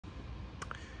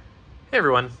Hey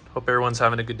everyone, hope everyone's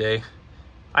having a good day.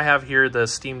 I have here the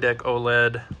Steam Deck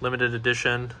OLED limited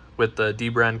edition with the D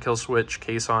Brand Killswitch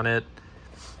case on it.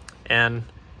 And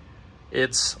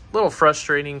it's a little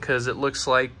frustrating because it looks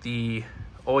like the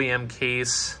OEM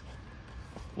case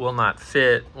will not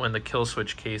fit when the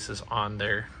Killswitch case is on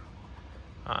there.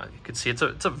 You can see it's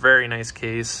a very nice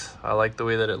case. I like the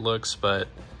way that it looks, but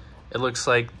it looks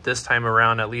like this time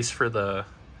around, at least for the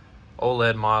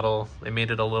OLED model, they made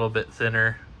it a little bit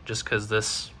thinner just because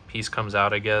this piece comes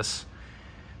out, I guess.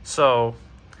 So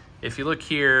if you look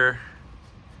here,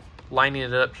 lining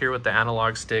it up here with the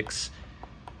analog sticks,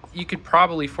 you could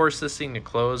probably force this thing to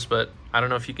close, but I don't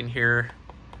know if you can hear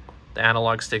the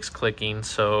analog sticks clicking.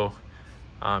 So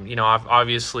you know,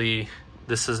 obviously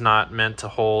this is not meant to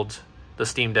hold the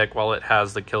Steam Deck while it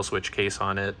has the Killswitch case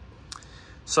on it.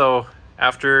 So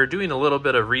after doing a little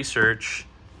bit of research,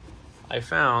 I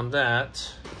found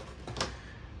that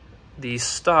the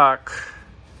stock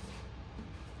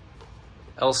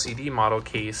LCD model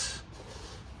case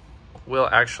will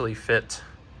actually fit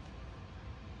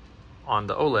on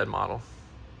the OLED model,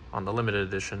 on the limited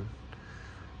edition.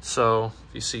 So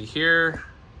if you see here,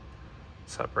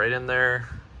 it's up right in there.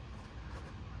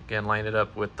 Again, line it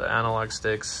up with the analog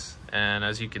sticks, and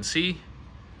as you can see,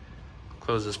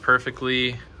 closes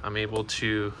perfectly. I'm able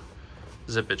to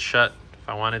zip it shut if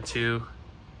I wanted to.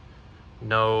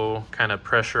 No kind of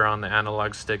pressure on the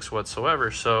analog sticks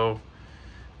whatsoever, so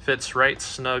fits right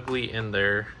snugly in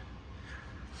there.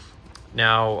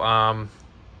 Now,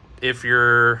 if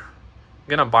you're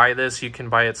gonna buy this, you can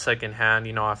buy it secondhand,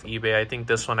 you know, off eBay. I think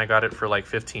this one I got it for like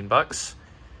 15 bucks.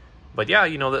 But yeah,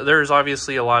 you know, there's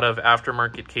obviously a lot of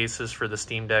aftermarket cases for the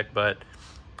Steam Deck, but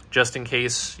just in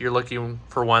case you're looking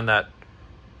for one that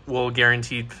will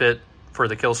guaranteed fit for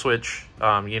the Killswitch,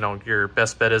 you know, your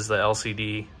best bet is the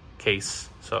LCD case.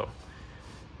 So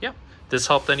yeah, if this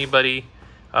helped anybody,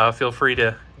 feel free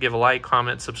to give a like,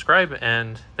 comment, subscribe,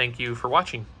 and thank you for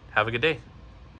watching. Have a good day.